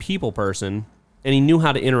really good people person, and he knew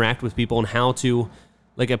how to interact with people and how to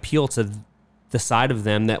like appeal to the side of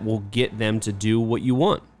them that will get them to do what you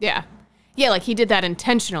want. Yeah. Yeah, like he did that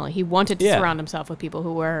intentionally. He wanted to surround himself with people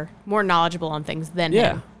who were more knowledgeable on things than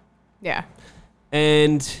him. Yeah.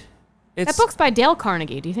 And that book's by Dale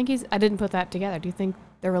Carnegie. Do you think I didn't put that together. Do you think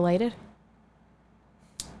they're related?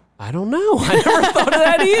 I don't know. I never thought of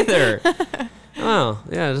that either. Oh,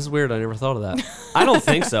 yeah, this is weird. I never thought of that. I don't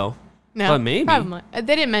think so. No, but maybe. Probably. They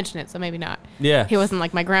didn't mention it, so maybe not. Yeah. He wasn't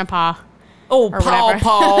like my grandpa. Oh,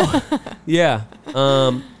 Paul. Yeah.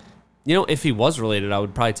 If he was related, I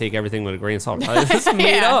would probably take everything with a grain of salt. It's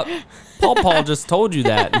made up. Paul just told you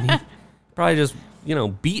that. And he probably just,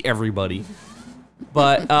 beat everybody.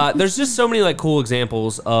 But there's just so many like cool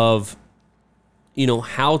examples of,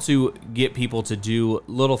 how to get people to do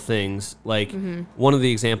little things. Like one of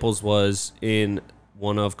the examples was in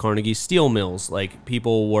one of Carnegie's steel mills. Like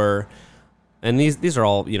people were, and these are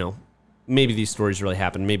all, maybe these stories really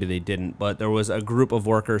happened, maybe they didn't, but there was a group of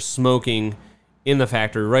workers smoking in the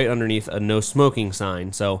factory right underneath a no smoking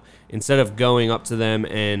sign. So instead of going up to them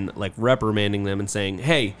and like reprimanding them and saying,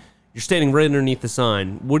 hey, you're standing right underneath the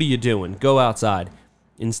sign, what are you doing? Go outside.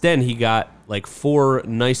 Instead, he got like 4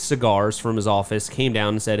 nice cigars from his office, came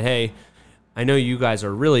down and said, hey, I know you guys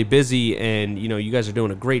are really busy and, you guys are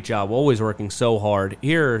doing a great job, always working so hard.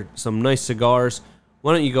 Here are some nice cigars.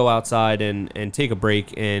 Why don't you go outside and take a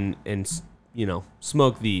break and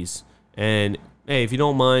smoke these? And hey, if you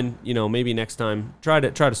don't mind, maybe next time try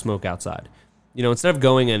to smoke outside. Instead of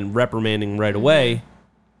going and reprimanding right away,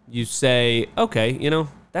 you say, okay,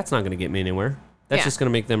 that's not going to get me anywhere. That's just going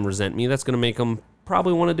to make them resent me. That's going to make them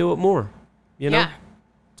probably want to do it more. Yeah.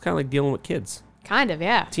 It's kind of like dealing with kids. Kind of,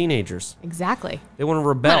 yeah. Teenagers. Exactly. They want to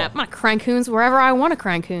rebel. I'm gonna crank coons wherever I want to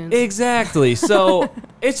crank coons. Exactly. So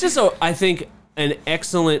it's just, I think, an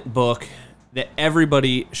excellent book that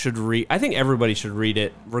everybody should read. I think everybody should read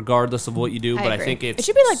it, regardless of what you do. But agree. I think it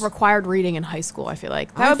should be like required reading in high school. I feel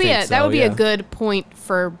like that would be a good point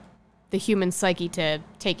for the human psyche to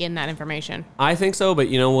take in that information. I think so, but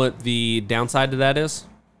you know what the downside to that is?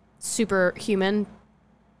 Superhuman.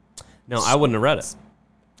 No, I wouldn't have read it.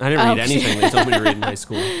 I didn't read anything they told me to read in high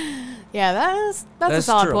school. Yeah, that's a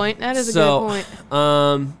solid point. That is a good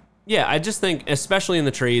point. Yeah, I just think, especially in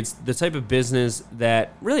the trades, the type of business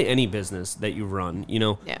that, really any business that you run,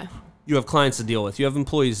 you have clients to deal with, you have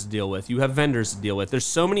employees to deal with, you have vendors to deal with. There's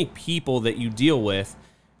so many people that you deal with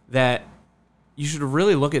that you should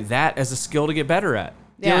really look at that as a skill to get better at.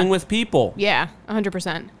 Dealing with people. Yeah,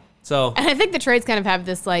 100%. So, and I think the trades kind of have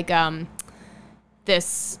this like,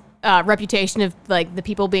 this reputation of like the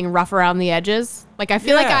people being rough around the edges. Like I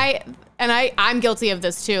feel like Yeah. I'm guilty of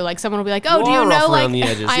this too. Like someone will be like, "Oh, You do you are know rough like around the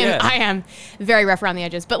edges, yeah. I am very rough around the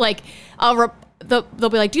edges." But like they'll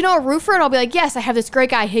be like, "Do you know a roofer?" And I'll be like, "Yes, I have this great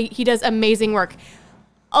guy. He does amazing work."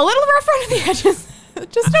 A little rough around the edges.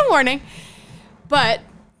 Just a warning. But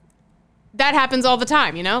that happens all the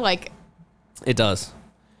time, you know? Like It does.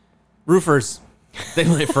 Roofers, they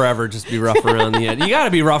might forever just be rough around the edge. You got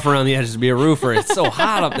to be rough around the edges to be a roofer. It's so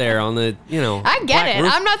hot up there on the, I get black it.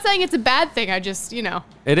 roof. I'm not saying it's a bad thing. I just,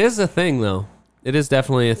 It is a thing, though. It is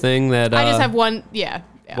definitely a thing that I just have one, yeah.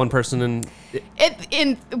 one person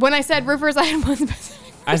in. When I said roofers, I had one specific.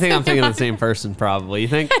 I think I'm thinking of the same person, probably. You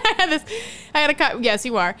think? Yes,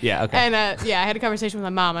 you are. Yeah, okay. And I had a conversation with my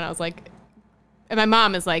mom, and I was like, and my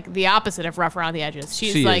mom is like the opposite of rough around the edges.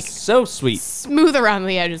 She's She like is so sweet. smooth around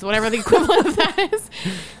the edges, whatever the equivalent of that is.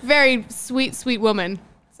 Very sweet, sweet woman.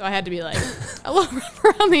 So I had to be like a little rough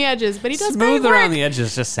around the edges, but he does Smooth great work. around the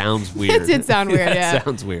edges just sounds weird. It did sound weird, That yeah.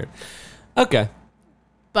 sounds weird. Okay.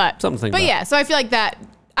 But Something to think But about. yeah, so I feel like that.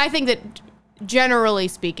 I think that generally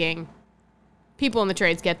speaking, people in the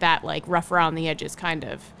trades get that like rough around the edges kind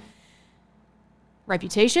of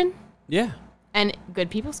reputation, Yeah. and good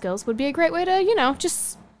people skills would be a great way to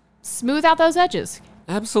just smooth out those edges.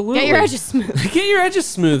 Absolutely. Get your edges smooth. Get your edges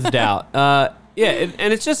smoothed out.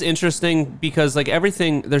 And it's just interesting because like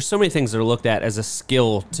everything, there's so many things that are looked at as a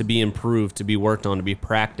skill to be improved, to be worked on, to be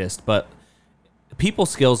practiced, but people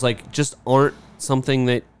skills like just aren't something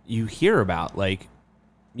that you hear about, like,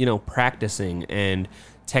 practicing and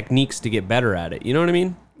techniques to get better at it. You know what I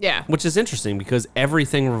mean? Yeah. Which is interesting because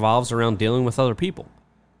everything revolves around dealing with other people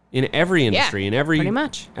in every industry, in every, pretty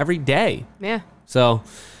much. every day. Yeah. So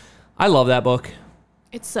I love that book.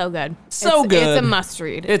 It's so good. So good. It's a must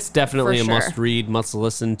read. It's definitely For a sure. must read, must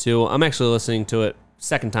listen to. I'm actually listening to it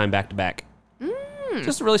second time back to back.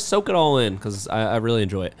 Just to really soak it all in because I really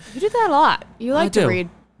enjoy it. You do that a lot. You like to do. read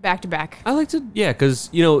back to back. I like to, yeah, because,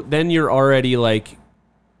 then you're already like,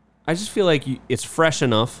 I just feel like it's fresh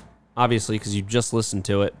enough, obviously, because you just listened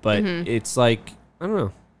to it, but it's like, I don't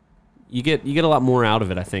know, you get a lot more out of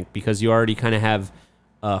it, I think, because you already kind of have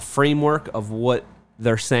a framework of what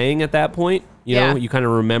they're saying at that point. You kind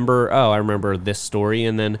of remember, I remember this story,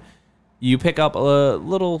 and then you pick up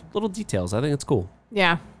little details. I think it's cool.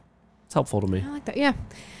 Yeah. It's helpful to me. I like that. Yeah.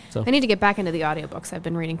 So. I need to get back into the audiobooks. I've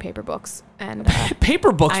been reading paper books. And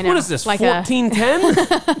Paper books? I know. What is this, Like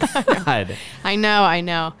 1410? God. I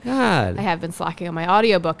know. God. I have been slacking on my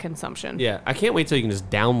audiobook consumption. Yeah, I can't wait till you can just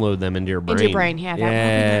download them into your brain. Into your brain,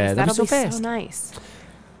 yeah. That'll be fast. so nice.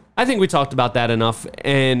 I think we talked about that enough.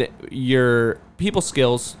 And your people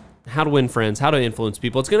skills, how to win friends, how to influence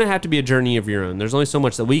people. It's going to have to be a journey of your own. There's only so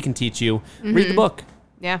much that we can teach you. Read the book.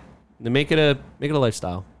 Yeah. And make it a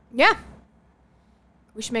lifestyle. Yeah.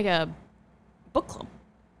 We should make a book club.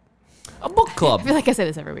 A book club. I feel like I say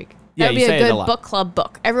this every week. Yeah, That would you be say a it a good lot. book club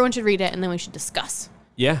book. Everyone should read it, and then we should discuss.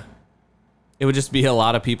 Yeah. It would just be a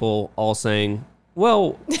lot of people all saying,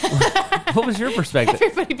 well, what was your perspective?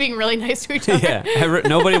 Everybody being really nice to each other. Yeah.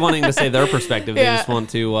 Nobody wanting to say their perspective. They Yeah. just want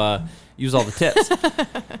to use all the tips.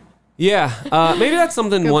 Yeah. Maybe that's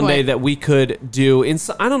something Good one day point. that we could do.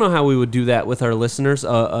 I don't know how we would do that with our listeners.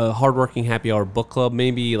 A hardworking happy hour book club,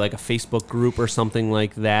 maybe like a Facebook group or something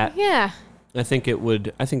like that. Yeah. I think that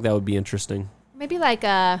would be interesting. Maybe like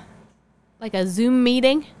a Zoom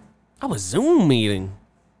meeting. Oh, a Zoom meeting.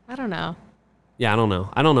 I don't know. Yeah, I don't know.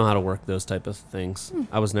 I don't know how to work those type of things.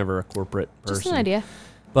 I was never a corporate person. Just an idea.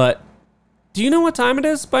 But do you know what time it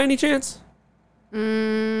is by any chance?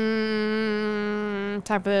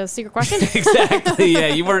 Time for the secret question? Exactly. Yeah,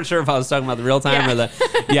 you weren't sure if I was talking about the real time or the.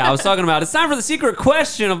 Yeah, I was talking about it's time for the secret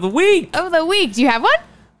question of the week. Of the week. Do you have one?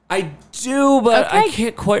 I do, but I Okay.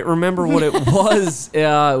 can't quite remember what it was. It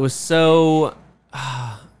was so.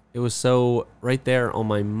 It was so right there on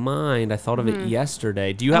my mind. I thought of it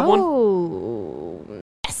yesterday. Do you have one? Oh,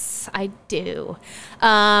 yes, I do.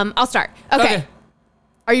 I'll start. Okay.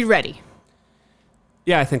 Are you ready?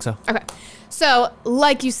 Yeah, I think so. Okay. So,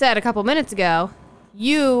 like you said a couple minutes ago,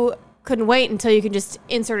 you couldn't wait until you can just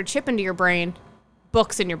insert a chip into your brain,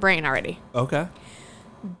 books in your brain already. Okay.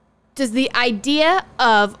 Does the idea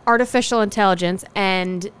of artificial intelligence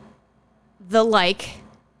and the like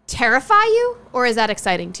terrify you, or is that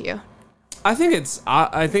exciting to you? I think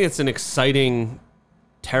it's an exciting,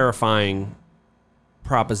 terrifying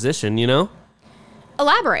proposition.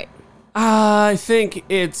 Elaborate. I think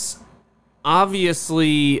it's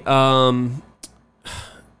obviously, I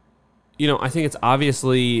think it's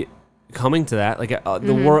obviously coming to that. Like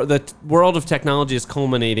the world of technology is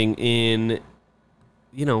culminating in,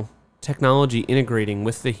 technology integrating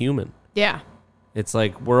with the human. Yeah. It's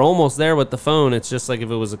like we're almost there with the phone. It's just like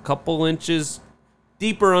if it was a couple inches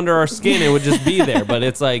deeper under our skin, it would just be there. But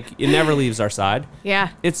it's like it never leaves our side. Yeah.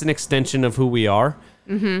 It's an extension of who we are.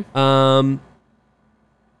 Mm-hmm.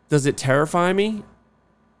 Does it terrify me?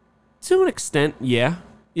 To an extent, yeah.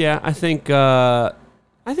 Yeah, I think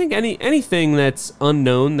anything that's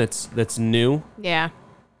unknown, that's new, Yeah.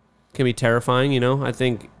 can be terrifying, you know? I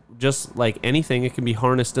think just like anything, it can be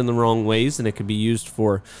harnessed in the wrong ways and it can be used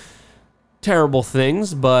for terrible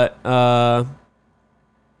things, but I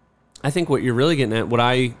think what you're really getting at,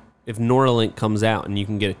 if Neuralink comes out and you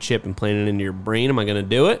can get a chip implanted into your brain, am I going to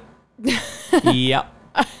do it? Yep.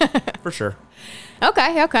 For sure.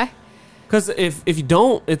 Okay. Because if you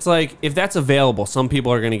don't, it's like, if that's available, some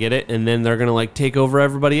people are going to get it and then they're going to like take over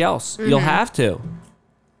everybody else. Mm-hmm. You'll have to.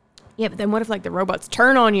 Yeah, but then what if like the robots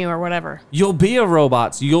turn on you or whatever? You'll be a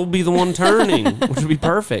robot, so you'll be the one turning, which would be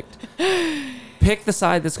perfect. Pick the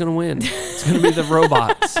side that's going to win. It's going to be the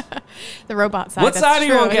robots. The robot side. What side are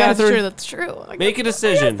you on, Catherine? That's true. Make a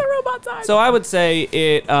decision. The robot side. So I would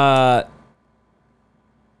say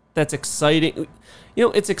that's exciting. You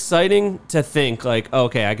know, it's exciting to think like,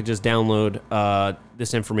 okay, I could just download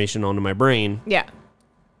this information onto my brain. Yeah.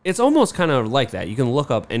 It's almost kind of like that. You can look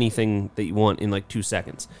up anything that you want in like 2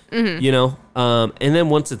 seconds. Mm-hmm. You know? And then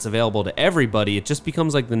once it's available to everybody, it just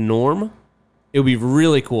becomes like the norm. It would be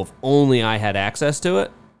really cool if only I had access to it,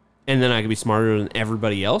 and then I could be smarter than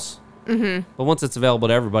everybody else. Mm-hmm. But once it's available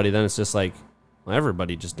to everybody, then it's just like, well,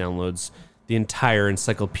 everybody just downloads the entire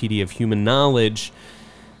encyclopedia of human knowledge,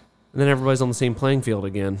 and then everybody's on the same playing field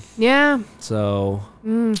again. Yeah. So,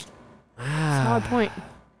 solid point.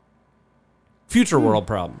 Future world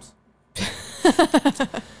problems.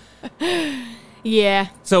 Yeah.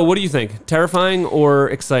 So, what do you think? Terrifying or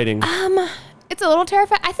exciting? It's a little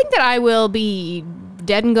terrifying. I think that I will be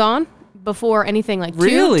dead and gone before anything like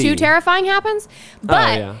really? too terrifying happens.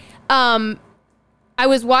 But I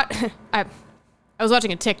was watching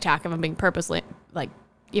a TikTok, if I'm being purposely like,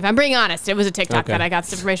 if I'm being honest, it was a TikTok that I got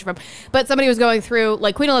this information from. But somebody was going through,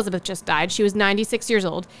 like, Queen Elizabeth just died. She was 96 years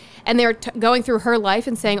old. And they were going through her life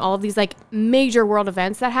and saying all of these, like, major world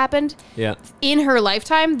events that happened in her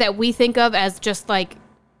lifetime that we think of as just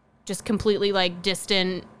completely, like,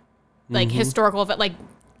 distant, like, historical event, like,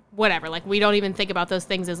 whatever. Like, we don't even think about those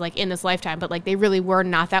things as, like, in this lifetime. But, like, they really were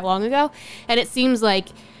not that long ago. And it seems like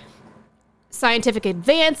scientific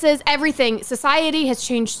advances, everything, society has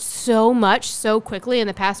changed so much so quickly in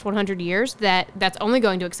the past 100 years that's only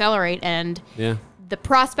going to accelerate, and the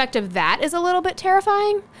prospect of that is a little bit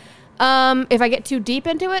terrifying. If I get too deep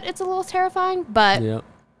into it, it's a little terrifying, but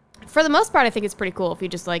for the most part, I think it's pretty cool if you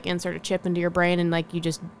just like insert a chip into your brain and like you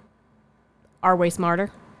just are way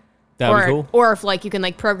smarter. That'd be cool. Or if like you can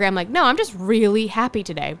like program like, no, I'm just really happy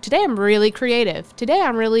today. Today I'm really creative. Today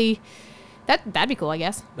I'm really... That'd be cool, I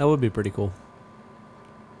guess. That would be pretty cool.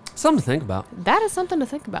 Something to think about. That is something to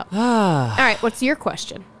think about. All right, what's your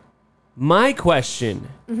question? My question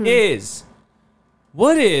is,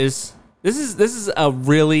 this is a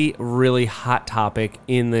really, really hot topic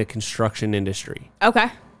in the construction industry.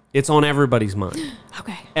 Okay. It's on everybody's mind.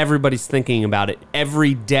 Okay. Everybody's thinking about it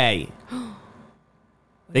every day.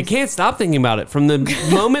 They can't stop thinking about it. From the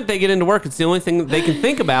moment they get into work, it's the only thing that they can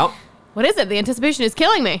think about. What is it? The anticipation is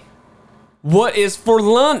killing me. What is for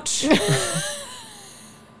lunch?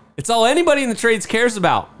 It's all anybody in the trades cares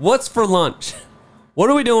about. What's for lunch? What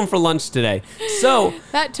are we doing for lunch today? So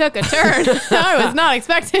that took a turn. I was not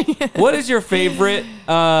expecting it. What is your favorite?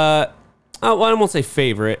 I won't say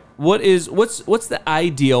favorite. What's the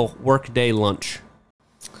ideal workday lunch?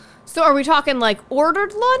 So are we talking like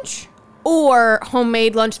ordered lunch or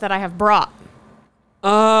homemade lunch that I have brought?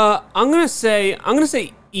 I'm gonna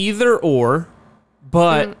say either or,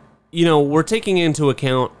 but you know, we're taking into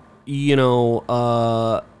account, you know,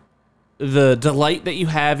 the delight that you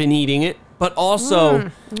have in eating it, but also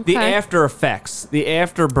the after effects, the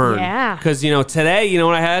afterburn. Yeah. Because, you know, today, you know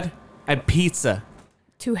what I had? I had pizza.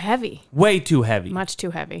 Too heavy. Way too heavy. Much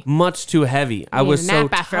too heavy. Much too heavy. I was so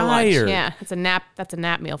tired. Yeah, it's a nap. That's a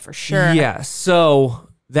nap meal for sure. Yeah, so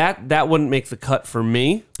that wouldn't make the cut for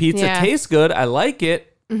me. Pizza tastes good. I like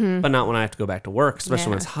it, but not when I have to go back to work, especially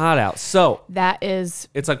when it's hot out. So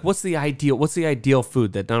it's like, what's the ideal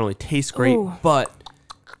food that not only tastes great, but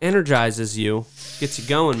energizes you, gets you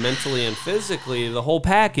going mentally and physically, the whole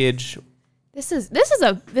package. This is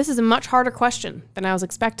a much harder question than I was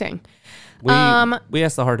expecting. We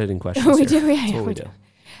ask the hard-hitting questions. We do. We do.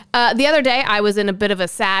 The other day, I was in a bit of a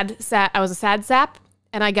sad sap,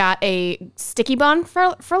 and I got a sticky bun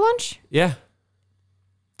for lunch. Yeah.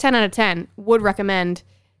 10 out of 10. Would recommend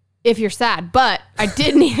if you're sad, but I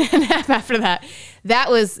did need a nap after that. That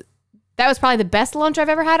was that was probably the best lunch I've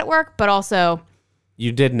ever had at work, but also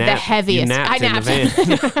You did nap. the heaviest. You napped I in napped.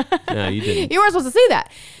 the van. No, you didn't. You weren't supposed to see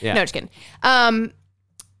that. Yeah. No, just kidding.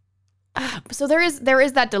 So there is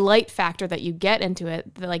that delight factor that you get into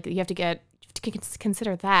it. That, like, you have to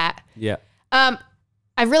consider that. Yeah. I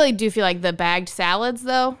really do feel like the bagged salads,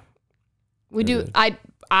 though. We do.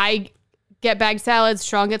 I get bagged salads.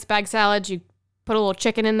 Sean gets bagged salads. You put a little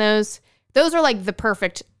chicken in those. Those are like the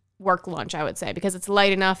perfect work lunch, I would say, because it's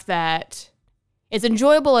light enough that it's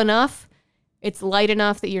enjoyable enough. It's light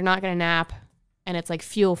enough that you're not going to nap, and it's like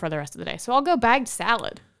fuel for the rest of the day. So I'll go bagged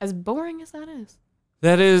salad, as boring as that is.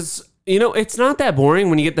 That is, it's not that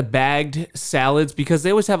boring when you get the bagged salads because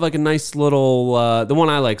they always have like a nice little, the one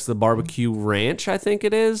I like is the barbecue ranch, I think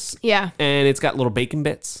it is. Yeah. And it's got little bacon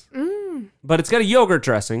bits. But it's got a yogurt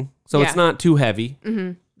dressing, so it's not too heavy.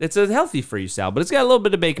 Mm-hmm. It's a healthy for you salad, but it's got a little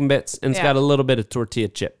bit of bacon bits and it's got a little bit of tortilla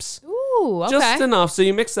chips. Ooh, okay. Just enough. So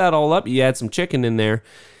you mix that all up. You add some chicken in there.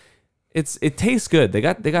 It tastes good. They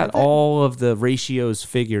got all of the ratios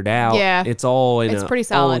figured out. Yeah. It's all in It's pretty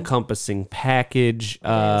solid. all-encompassing package.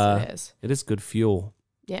 It is. It is good fuel.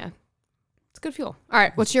 Yeah. It's good fuel. All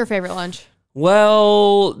right. What's your favorite lunch?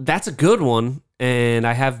 Well, that's a good one, and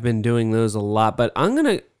I have been doing those a lot, but I'm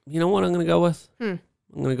going to, you know what I'm going to go with? I'm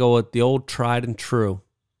going to go with the old tried and true.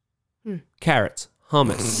 Carrots,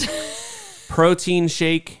 hummus, protein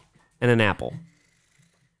shake, and an apple.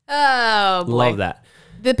 Oh, boy. Love that.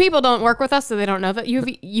 The people don't work with us, so they don't know that you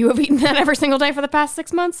have eaten that every single day for the past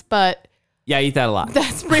 6 months, but Yeah, I eat that a lot.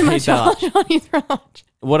 that's pretty much all Sean eats for lunch.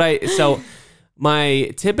 So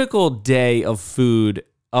my typical day of food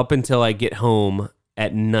up until I get home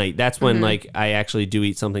at night, that's when like I actually do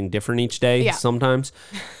eat something different each day sometimes.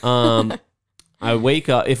 I wake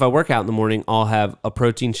up, if I work out in the morning, I'll have a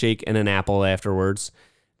protein shake and an apple afterwards.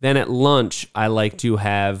 Then at lunch, I like to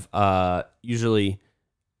have usually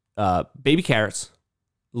baby carrots,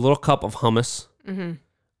 a little cup of hummus,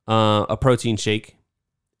 a protein shake,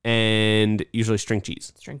 and usually string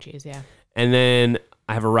cheese. String cheese, yeah. And then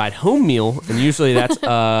I have a ride home meal, and usually that's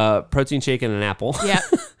a protein shake and an apple. Yeah.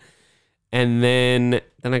 And then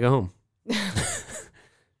I go home. So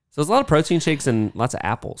there's a lot of protein shakes and lots of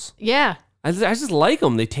apples. Yeah. I just like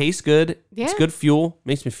them. They taste good. Yeah. It's good fuel.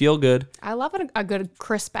 Makes me feel good. I love a good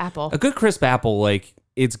crisp apple. A good crisp apple, like,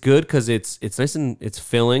 it's good because it's nice and it's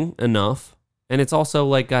filling enough. And it's also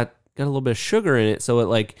like got a little bit of sugar in it. So it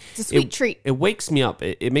like... It's a sweet treat. It wakes me up.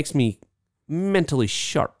 It makes me mentally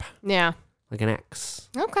sharp. Yeah. Like an axe.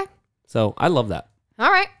 Okay. So I love that.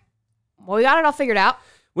 All right. Well, we got it all figured out.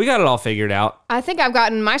 We got it all figured out. I think I've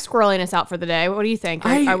gotten my squirreliness out for the day. What do you think?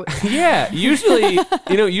 Yeah.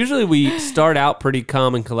 Usually we start out pretty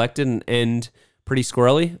calm and collected and end pretty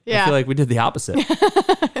squirrely. Yeah. I feel like we did the opposite.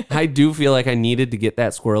 I do feel like I needed to get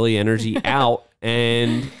that squirrely energy out,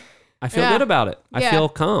 and I feel good about it. I feel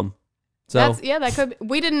calm. So that could.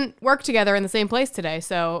 We didn't work together in the same place today,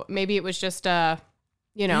 so maybe it was just that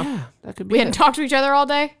could be. We hadn't talked to each other all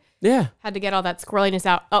day. Yeah. Had to get all that squirreliness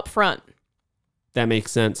out up front. That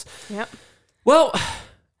makes sense. Yep. Well,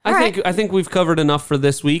 I think we've covered enough for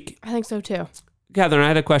this week. I think so too. Catherine, I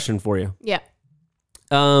had a question for you. Yeah.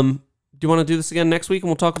 Do you want to do this again next week and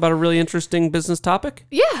we'll talk about a really interesting business topic?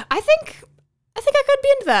 Yeah, I think I could be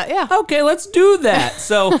into that. Yeah. Okay, let's do that.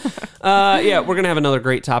 So, we're going to have another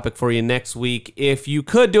great topic for you next week. If you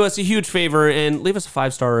could do us a huge favor and leave us a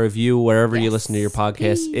 5-star review wherever you listen to your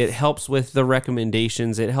podcast. Please. It helps with the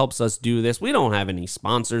recommendations. It helps us do this. We don't have any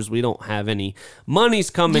sponsors. We don't have any monies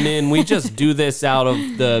coming in. We just do this out of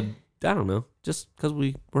just because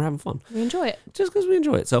we're having fun. We enjoy it. Just because we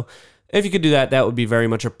enjoy it. So, if you could do that, that would be very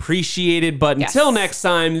much appreciated. But until next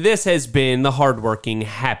time, this has been the Hardworking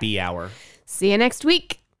Happy Hour. See you next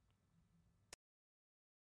week.